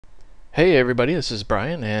Hey everybody, this is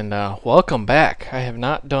Brian, and welcome back. I have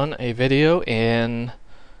not done a video in...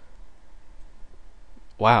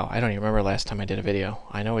 Wow, I don't even remember last time I did a video.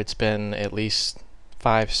 I know it's been at least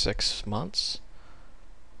 5, 6 months,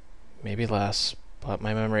 maybe less, but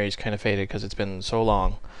my memory is kind of faded because it's been so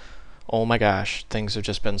long. Oh my gosh, things have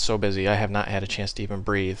just been so busy. I have not had a chance to even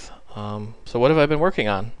breathe. So what have I been working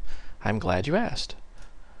on? I'm glad you asked.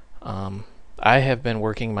 Um, I have been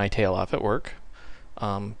working my tail off at work.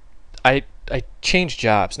 Um, I changed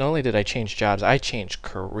jobs. Not only did I change jobs, I changed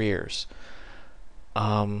careers.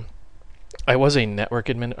 Um, I was a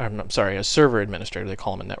I'm sorry, a server administrator. They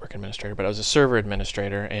call them a network administrator, but I was a server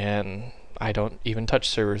administrator, and I don't even touch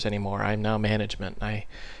servers anymore. I'm now management. I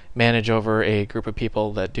manage over a group of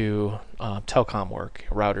people that do telecom work,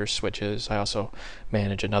 routers, switches. I also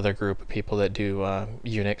manage another group of people that do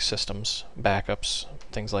Unix systems, backups,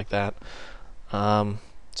 things like that. Um,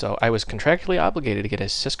 so I was contractually obligated to get a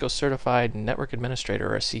Cisco certified network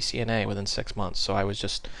administrator, or a CCNA, within 6 months. So I was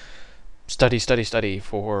just study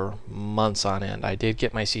for months on end. I did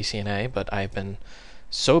get my CCNA, but I've been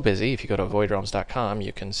so busy. If you go to avoidrealms.com,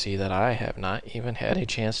 you can see that I have not even had a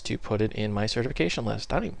chance to put it in my certification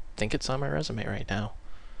list. I don't even think it's on my resume right now.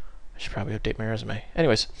 I should probably update my resume.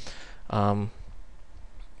 Anyways, um,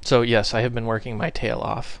 so yes, I have been working my tail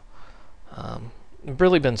off. I've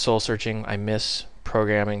really been soul searching. I miss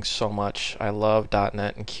programming so much. I love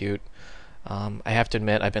 .NET and Qt. I have to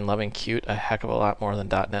admit, I've been loving Qt a heck of a lot more than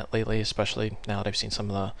 .NET lately, especially now that I've seen some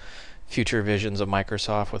of the future visions of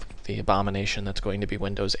Microsoft with the abomination that's going to be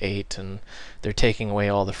Windows 8, and they're taking away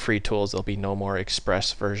all the free tools. There'll be no more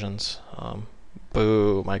Express versions.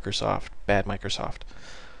 Boo, Microsoft. Bad Microsoft.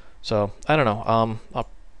 So, I don't know. I'll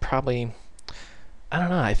probably... I don't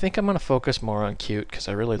know. I think I'm going to focus more on Qt because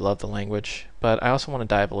I really love the language, but I also want to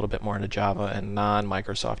dive a little bit more into Java and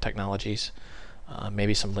non-Microsoft technologies.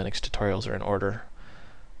 Maybe some Linux tutorials are in order.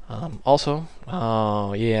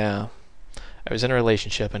 Oh yeah, I was in a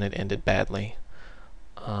relationship and it ended badly.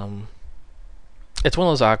 Um, it's one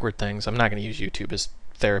of those awkward things. I'm not going to use YouTube as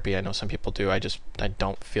therapy. I know some people do. I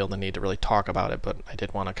don't feel the need to really talk about it, but I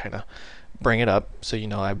did want to kind of bring it up so you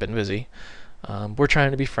know I've been busy. We're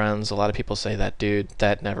trying to be friends. A lot of people say that, dude,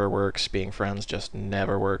 that never works. Being friends just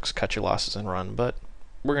never works. Cut your losses and run. But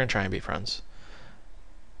we're going to try and be friends.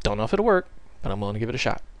 Don't know if it'll work, but I'm willing to give it a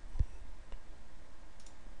shot.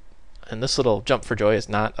 And this little jump for joy is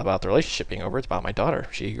not about the relationship being over. It's about my daughter.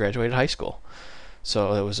 She graduated high school.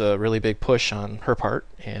 So it was a really big push on her part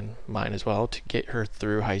and mine as well to get her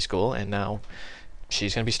through high school. And now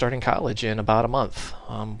she's going to be starting college in about a month,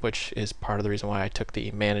 which is part of the reason why I took the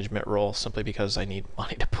management role, simply because I need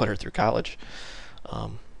money to put her through college.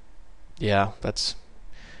 Um, yeah, that's...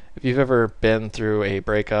 If you've ever been through a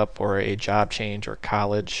breakup or a job change or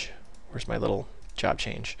college, where's my little job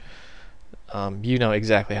change? You know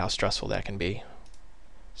exactly how stressful that can be.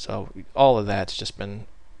 So all of that's just been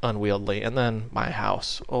unwieldy. And then my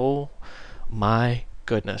house. Oh my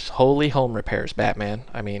goodness. Holy home repairs, Batman.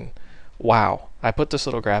 I mean, wow. I put this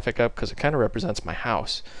little graphic up because it kind of represents my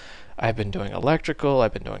house. I've been doing electrical,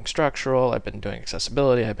 I've been doing structural, I've been doing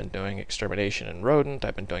accessibility, I've been doing extermination and rodent, I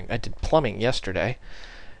did plumbing yesterday.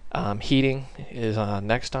 Heating is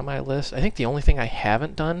next on my list. I think the only thing I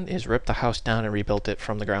haven't done is rip the house down and rebuilt it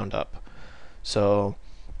from the ground up. So,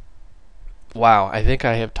 wow, I think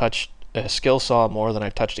I have touched a skill saw more than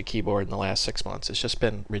I've touched a keyboard in the last 6 months. It's just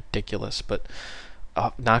been ridiculous. But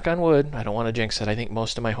knock on wood, I don't want to jinx it. I think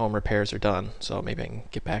most of my home repairs are done, so maybe I can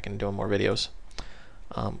get back into doing more videos.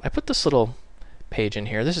 I put this little page in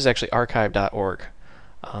here. This is actually archive.org.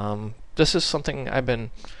 This is something I've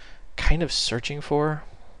been kind of searching for.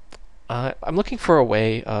 I'm looking for a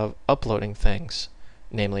way of uploading things,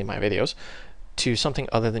 namely my videos, to something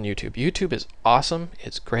other than YouTube. YouTube is awesome,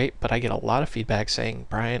 it's great, but I get a lot of feedback saying,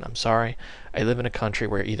 Brian, I'm sorry, I live in a country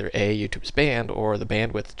where either A, YouTube's banned, or the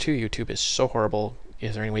bandwidth to YouTube is so horrible.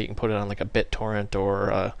 Is there any way you can put it on like a BitTorrent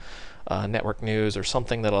or Network News or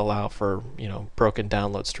something that'll allow for, broken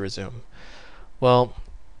downloads to resume? Well,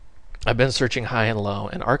 I've been searching high and low,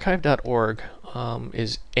 and archive.org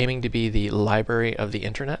is aiming to be the library of the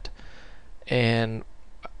internet. And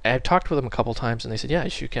I've talked with them a couple times, and they said,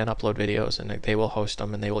 yes, you can upload videos, and they will host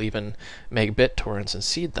them, and they will even make BitTorrents and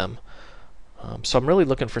seed them. So I'm really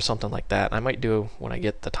looking for something like that. I might do, when I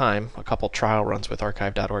get the time, a couple trial runs with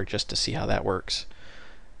archive.org just to see how that works.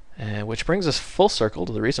 And which brings us full circle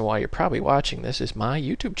to the reason why you're probably watching this is my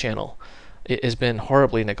YouTube channel. It has been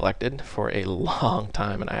horribly neglected for a long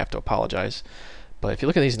time, and I have to apologize. But if you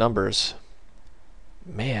look at these numbers,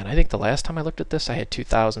 man, I think the last time I looked at this, I had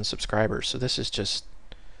 2,000 subscribers. So this is just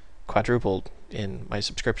quadrupled in my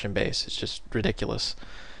subscription base. It's just ridiculous.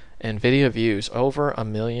 And video views, over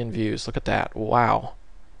 1 million views. Look at that. Wow.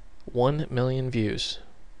 1 million views.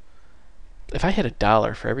 If I had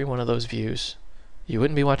 $1 for every one of those views, you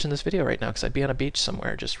wouldn't be watching this video right now because I'd be on a beach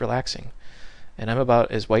somewhere just relaxing. And I'm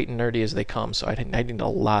about as white and nerdy as they come, so I need a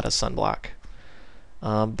lot of sunblock.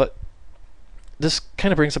 But this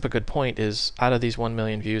kind of brings up a good point, is out of these 1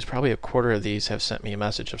 million views, probably a quarter of these have sent me a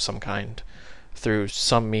message of some kind through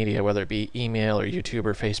some media, whether it be email or YouTube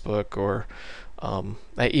or Facebook, or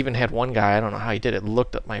I even had one guy, I don't know how he did it,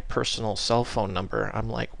 looked up my personal cell phone number. I'm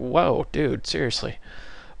like, whoa, dude, seriously.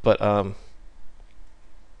 But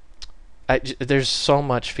there's so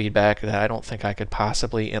much feedback that I don't think I could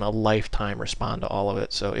possibly in a lifetime respond to all of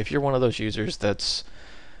it. So if you're one of those users that's,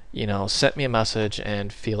 sent me a message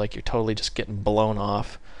and feel like you're totally just getting blown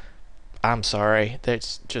off, I'm sorry.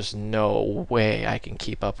 There's just no way I can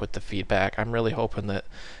keep up with the feedback. I'm really hoping that,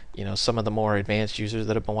 some of the more advanced users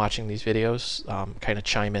that have been watching these videos kind of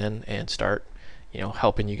chime in and start,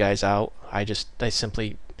 helping you guys out. I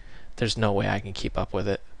simply, there's no way I can keep up with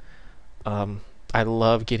it. I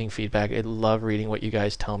love getting feedback. I love reading what you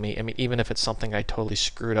guys tell me. I mean, even if it's something I totally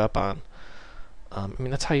screwed up on.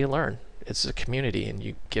 That's how you learn. It's a community and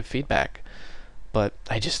you give feedback. But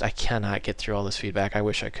I cannot get through all this feedback. I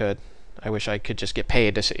wish I could. I wish I could just get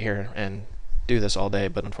paid to sit here and do this all day,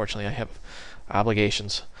 but unfortunately I have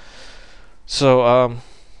obligations. So,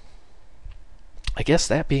 I guess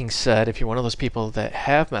that being said, if you're one of those people that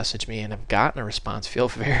have messaged me and have gotten a response, feel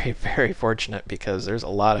very, very fortunate, because there's a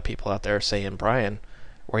lot of people out there saying, Brian,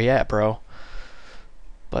 where you at, bro?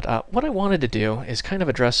 But what I wanted to do is kind of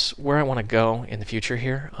address where I want to go in the future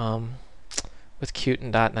here with Qt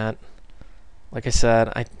and .NET. Like I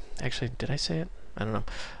said, did I say it? I don't know.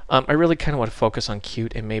 I really kind of want to focus on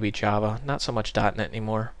Qt and maybe Java, not so much .NET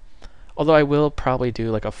anymore. Although I will probably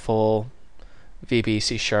do like a full VB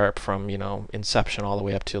C# from, inception all the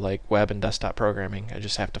way up to like web and desktop programming. I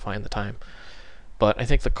just have to find the time. But I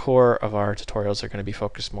think the core of our tutorials are going to be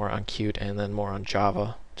focused more on Qt and then more on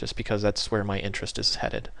Java, just because that's where my interest is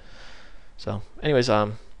headed. So anyways,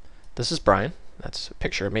 this is Brian. That's a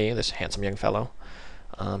picture of me, this handsome young fellow.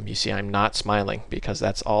 You see I'm not smiling because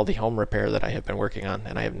that's all the home repair that I have been working on,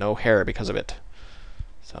 and I have no hair because of it.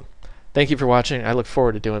 So thank you for watching. I look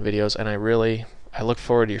forward to doing videos, and I look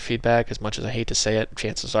forward to your feedback. As much as I hate to say it,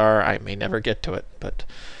 chances are I may never get to it, but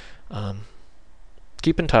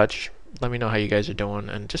keep in touch. Let me know how you guys are doing,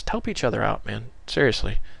 and just help each other out, man.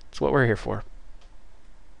 Seriously, it's what we're here for.